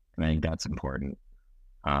together, and I think that's important.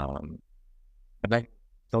 Um, I think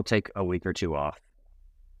they'll take a week or two off.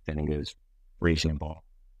 I think is reasonable.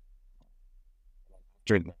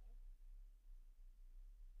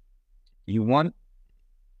 You want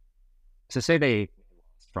to say they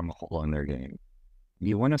from a hole in their game.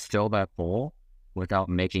 You want to fill that hole without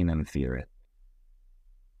making them fear it.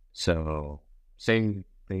 So, say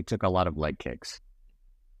they took a lot of leg kicks.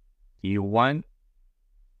 You want,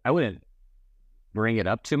 I wouldn't bring it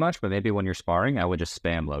up too much, but maybe when you're sparring, I would just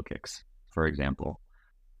spam low kicks, for example.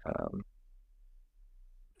 Um,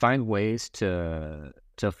 find ways to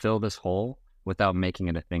fill this hole without making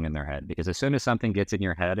it a thing in their head, because as soon as something gets in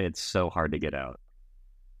your head, it's so hard to get out.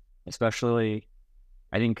 Especially,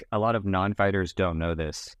 I think a lot of non-fighters don't know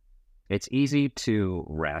this. It's easy to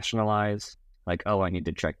rationalize, like, oh, I need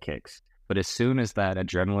to check kicks. But as soon as that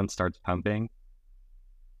adrenaline starts pumping,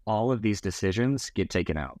 all of these decisions get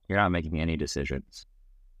taken out. You're not making any decisions.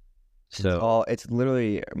 So, It's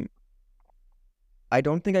literally I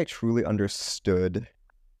don't think I truly understood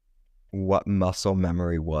what muscle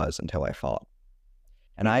memory was until I fought.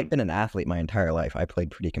 And I've mhm, been an athlete my entire life. I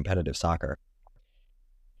played pretty competitive soccer.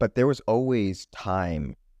 But there was always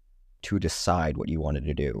time to decide what you wanted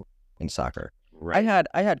to do in soccer. right,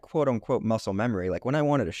 I had quote unquote muscle memory. Like when I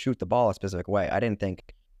wanted to shoot the ball a specific way, I didn't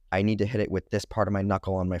think I need to hit it with this part of my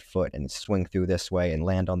knuckle on my foot and swing through this way and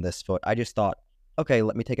land on this foot. I just thought okay,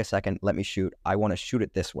 let me take a second, let me shoot. I want to shoot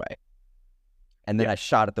it this way. And then Yeah. I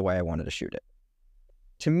shot it the way I wanted to shoot it.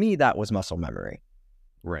 To me, that was muscle memory.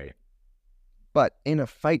 Right. But in a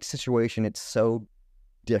fight situation, it's so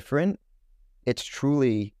different. It's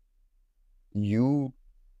truly, you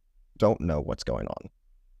don't know what's going on.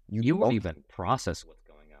 You You won't don't. even process what's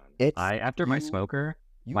going on. It's I after my you. smoker,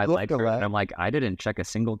 You my look legs hurt, and away. I'm like, I didn't check a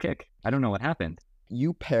single kick. I don't know what happened.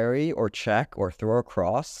 You parry or check or throw a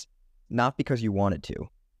cross, not because you wanted to,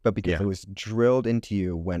 but because Yeah. it was drilled into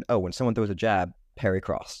you when someone throws a jab, parry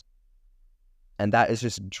cross. And that is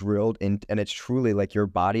just drilled in, and it's truly like your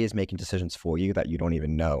body is making decisions for you that you don't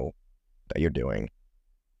even know that you're doing.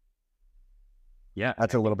 Yeah. That's I a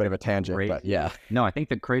think little bit the of a tangent, but yeah. No, I think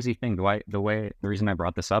the crazy thing, the reason I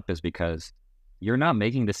brought this up is because you're not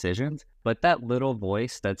making decisions, but that little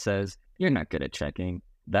voice that says you're not good at checking,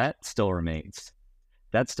 that still remains.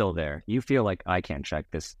 That's still there. You feel like I can't check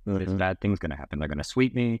this. This Mm-hmm. bad thing's gonna happen. They're gonna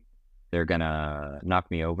sweep me. They're gonna knock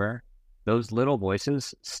me over. Those little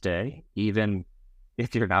voices stay, even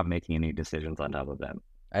if you're not making any decisions on top of them.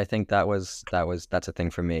 I think that's a thing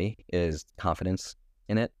for me is confidence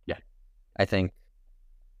in it. Yeah. I think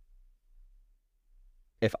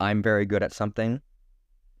if I'm very good at something,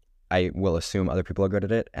 I will assume other people are good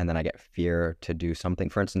at it, and then I get fear to do something.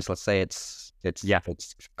 For instance, let's say Yeah.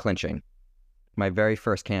 it's clinching. My very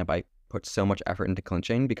first camp, I put so much effort into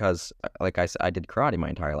clinching because, like I said, I did karate my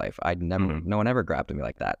entire life. No one ever grabbed me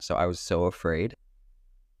like that. So I was so afraid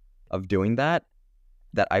of doing that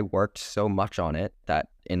I worked so much on it that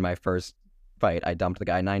in my first fight, I dumped the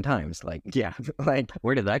guy 9 times. Like, Yeah. like,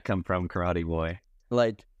 Where did that come from, Karate Boy?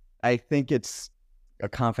 like, I think it's a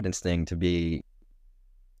confidence thing to be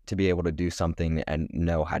able to do something and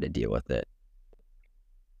know how to deal with it.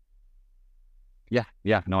 Yeah.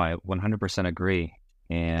 Yeah. No, I 100% agree.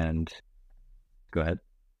 And go ahead.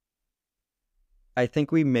 I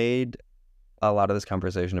think we made a lot of this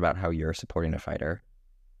conversation about how you're supporting a fighter.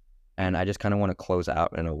 And I just kind of want to close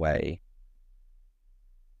out in a way.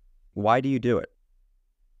 Why do you do it?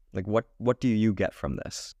 Like, what do you get from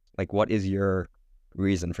this? Like, what is your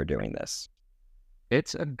reason for doing this?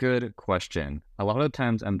 It's a good question. A lot of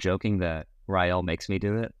times I'm joking that Rael makes me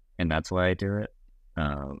do it, and that's why I do it.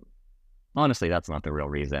 Um, Honestly, that's not the real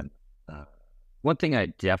reason. Uh, One thing I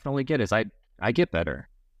definitely get is I get better.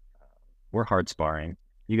 We're hard sparring.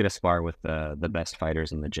 You get to spar with the best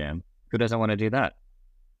fighters in the gym. Who doesn't want to do that?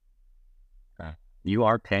 You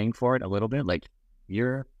are paying for it a little bit. Like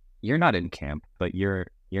you're you're not in camp, but you're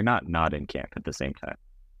not in camp at the same time.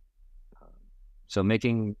 So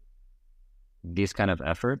making these kind of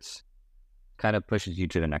efforts kind of pushes you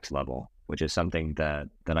to the next level, which is something that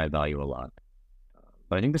I value a lot.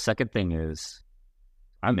 But I think the second thing is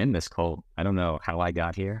I'm in this cult. I don't know how I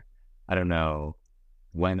got here. I don't know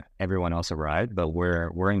when everyone else arrived, but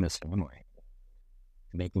we're in this family.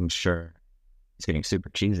 Making sure it's getting super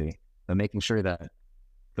cheesy, but making sure that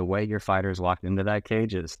the way your fighters walk into that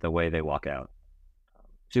cage is the way they walk out.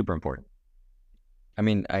 Super important. I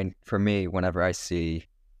mean, for me, when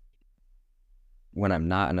I'm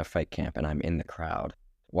not in a fight camp and I'm in the crowd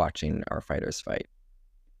watching our fighters fight,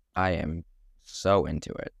 I am so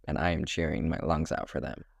into it and I am cheering my lungs out for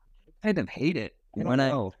them. I didn't hate it. I don't When I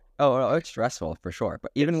know. oh, it's stressful for sure,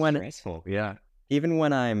 but It's stressful. Yeah. even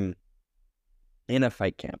when I'm in a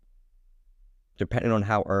fight camp, depending on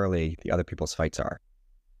how early the other people's fights are,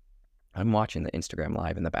 I'm watching the Instagram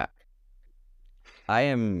live in the back. I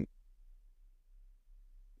am,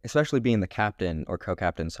 especially being the captain or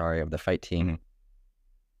co-captain, sorry, of the fight team. Mhm.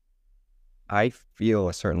 I feel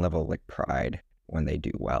a certain level of like pride when they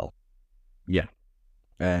do well. Yeah.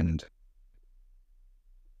 And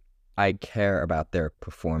I care about their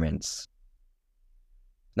performance,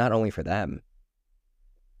 not only for them,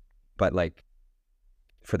 but like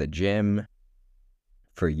for the gym,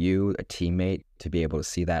 for you, a teammate, to be able to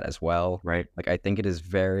see that as well. Right. Like, I think it is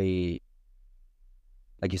very,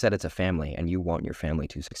 like you said, it's a family and you want your family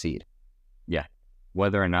to succeed. Yeah.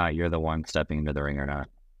 Whether or not you're the one stepping into the ring or not.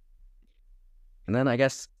 And then I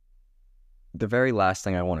guess the very last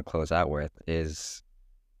thing I want to close out with is,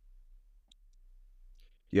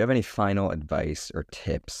 do you have any final advice or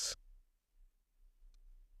tips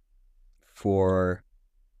for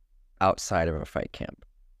outside of a fight camp?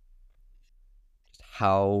 Just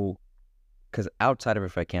how, because outside of a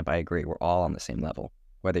fight camp, I agree, we're all on the same level.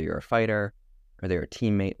 Whether you're a fighter, whether you're a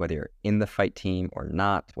teammate, whether you're in the fight team or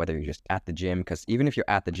not, whether you're just at the gym, because even if you're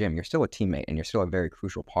at the gym, you're still a teammate and you're still a very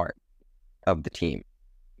crucial part of the team.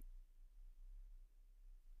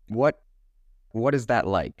 What is that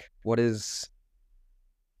like?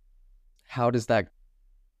 How does that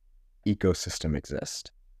ecosystem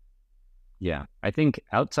exist? Yeah. I think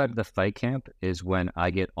outside of the fight camp is when I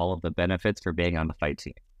get all of the benefits for being on the fight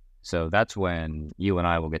team. So that's when you and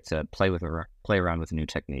I will get to play around with new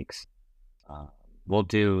techniques. Uh, we'll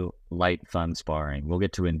do light, fun sparring. We'll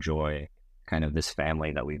get to enjoy kind of this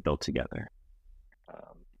family that we've built together.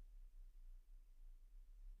 Um,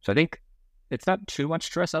 so I think it's not too much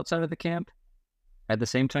stress outside of the camp. At the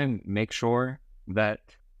same time, make sure that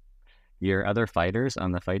your other fighters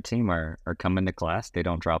on the fight team are coming to class. They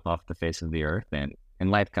don't drop off the face of the earth, and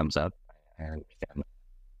life comes up. And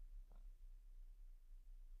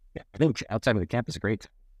yeah, I think outside of the camp is great.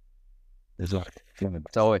 There's a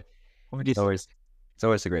It's always what would you it's always it's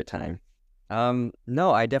always a great time.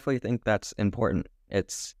 No, I definitely think that's important.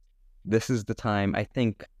 This is the time. I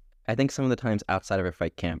think some of the times outside of a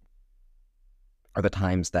fight camp are the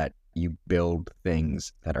times that you build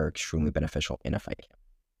things that are extremely beneficial in a fight camp.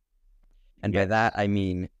 And by that, I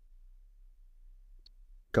mean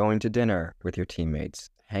going to dinner with your teammates,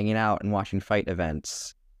 hanging out and watching fight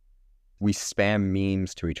events. We spam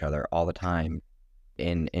memes to each other all the time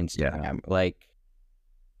in Instagram. Like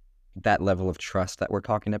that level of trust that we're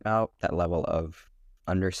talking about, that level of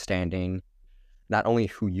understanding not only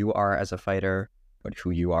who you are as a fighter, but who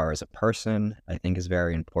you are as a person, I think is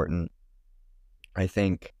very important. I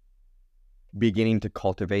think beginning to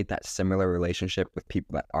cultivate that similar relationship with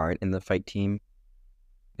people that aren't in the fight team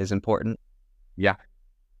is important. Yeah.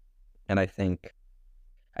 And I think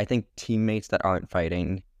teammates that aren't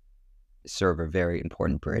fighting serve a very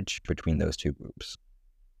important bridge between those two groups.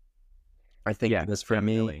 I think because for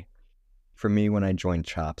me, when I joined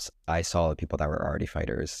Chops, I saw the people that were already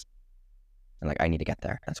fighters, and like I need to get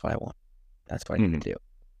there. That's what I want. That's what I need to do.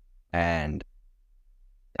 And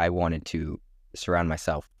I wanted to surround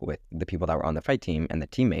myself with the people that were on the fight team and the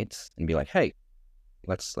teammates, and be like, hey,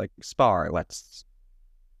 let's like spar. Because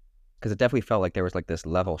it definitely felt like there was like this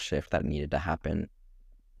level shift that needed to happen.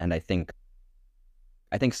 And I think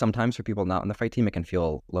sometimes for people not on the fight team, it can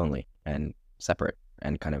feel lonely and separate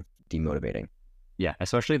and kind of demotivating. Yeah,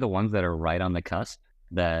 especially the ones that are right on the cusp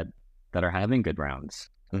that are having good rounds.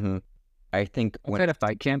 Mm-hmm. I think outside of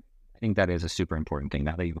fight camp, I think that is a super important thing.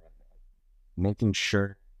 Now that you making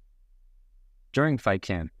sure during fight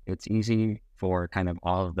camp, it's easy for kind of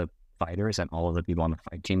all of the fighters and all of the people on the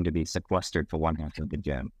fight team to be sequestered for one half of the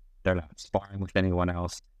gym. They're not sparring with anyone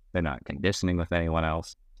else. They're not conditioning with anyone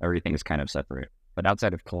else. Everything is kind of separate. But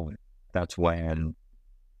outside of Cole, that's when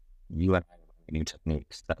you and I learn new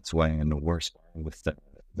techniques. That's when we're sparring with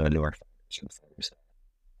the newer fighters.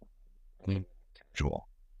 Casual.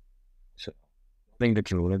 So, building the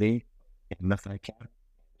community in the fight camp,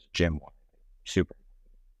 gym one, super.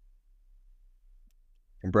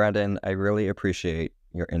 Brandon, I really appreciate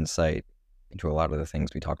your insight into a lot of the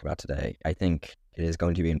things we talked about today. I think it is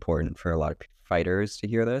going to be important for a lot of fighters to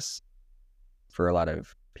hear this, for a lot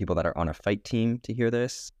of people that are on a fight team to hear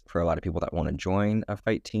this, for a lot of people that want to join a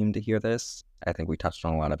fight team to hear this. I think we touched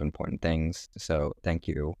on a lot of important things. So thank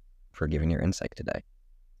you for giving your insight today.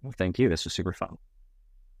 Well, thank you. This was super fun.